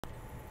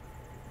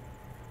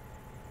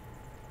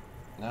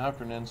Now,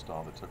 after an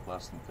install that took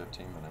less than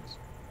 15 minutes,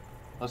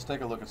 let's take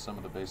a look at some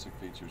of the basic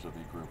features of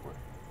eGroupware.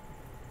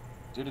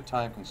 Due to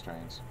time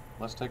constraints,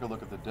 let's take a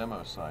look at the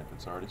demo site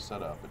that's already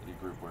set up at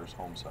eGroupware's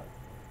home site.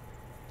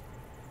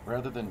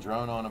 Rather than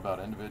drone on about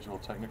individual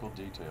technical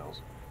details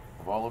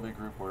of all of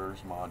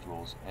eGroupware's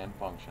modules and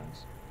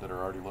functions that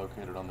are already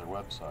located on their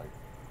website,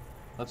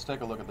 let's take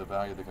a look at the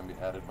value that can be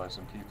added by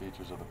some key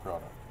features of the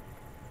product.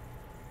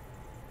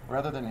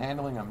 Rather than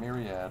handling a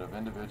myriad of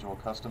individual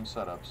custom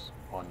setups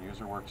on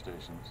user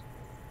workstations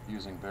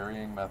using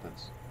varying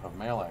methods of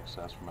mail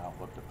access from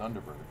Outlook to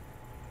Thunderbird,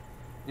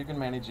 you can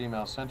manage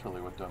email centrally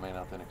with domain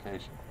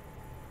authentication.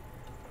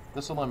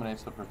 This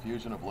eliminates the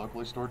profusion of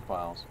locally stored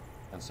files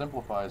and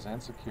simplifies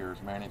and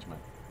secures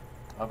management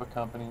of a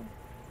company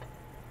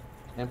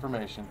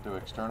information through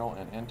external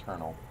and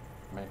internal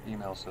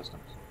email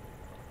systems.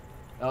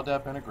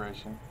 LDAP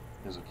integration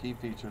is a key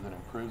feature that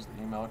improves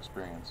the email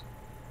experience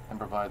and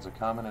provides a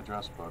common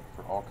address book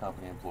for all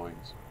company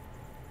employees.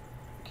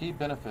 A key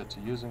benefit to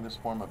using this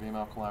form of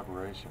email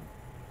collaboration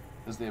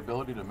is the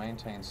ability to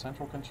maintain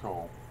central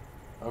control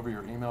over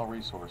your email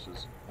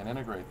resources and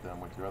integrate them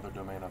with your other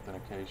domain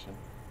authentication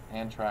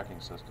and tracking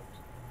systems,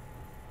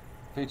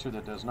 a feature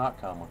that does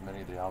not come with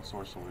many of the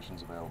outsourced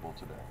solutions available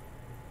today.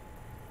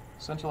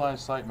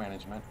 Centralized site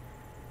management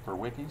for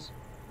wikis,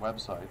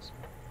 websites,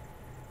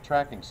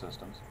 tracking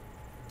systems,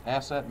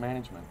 asset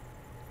management,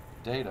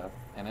 data,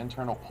 and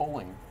internal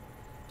polling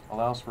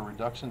allows for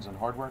reductions in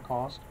hardware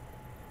cost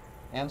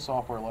and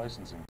software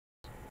licensing.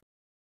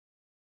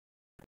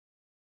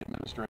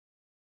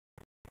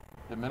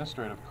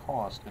 Administrative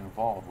costs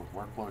involved with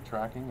workflow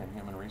tracking and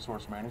human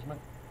resource management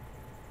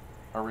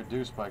are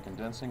reduced by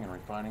condensing and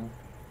refining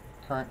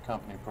current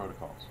company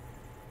protocols.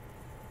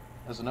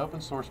 As an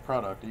open source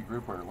product,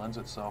 eGroupware lends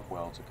itself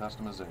well to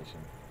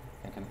customization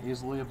and can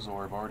easily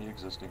absorb already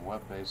existing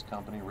web-based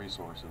company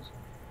resources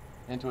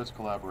into its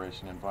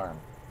collaboration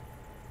environment,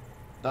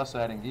 thus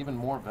adding even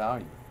more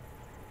value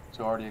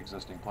to already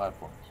existing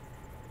platforms.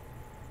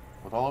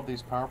 With all of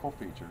these powerful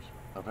features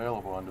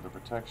available under the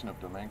protection of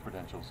domain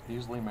credentials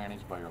easily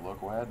managed by your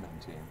local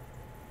admin team,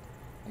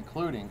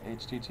 including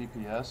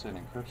HTTPS and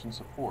encryption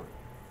support,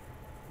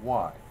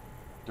 why,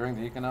 during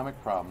the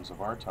economic problems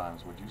of our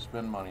times, would you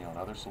spend money on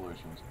other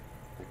solutions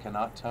that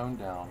cannot tone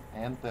down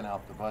and thin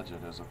out the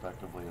budget as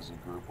effectively as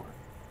eGroupware?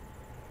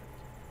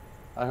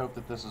 I hope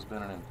that this has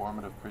been an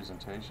informative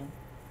presentation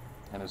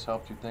and has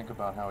helped you think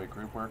about how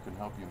eGroupware can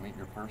help you meet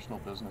your personal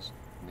business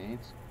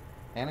needs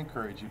and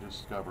encourage you to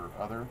discover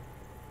other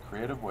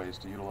creative ways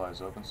to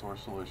utilize open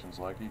source solutions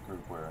like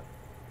eGroupware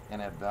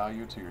and add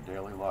value to your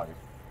daily life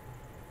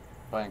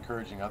by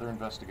encouraging other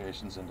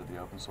investigations into the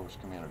open source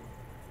community.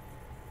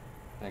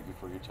 Thank you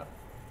for your time.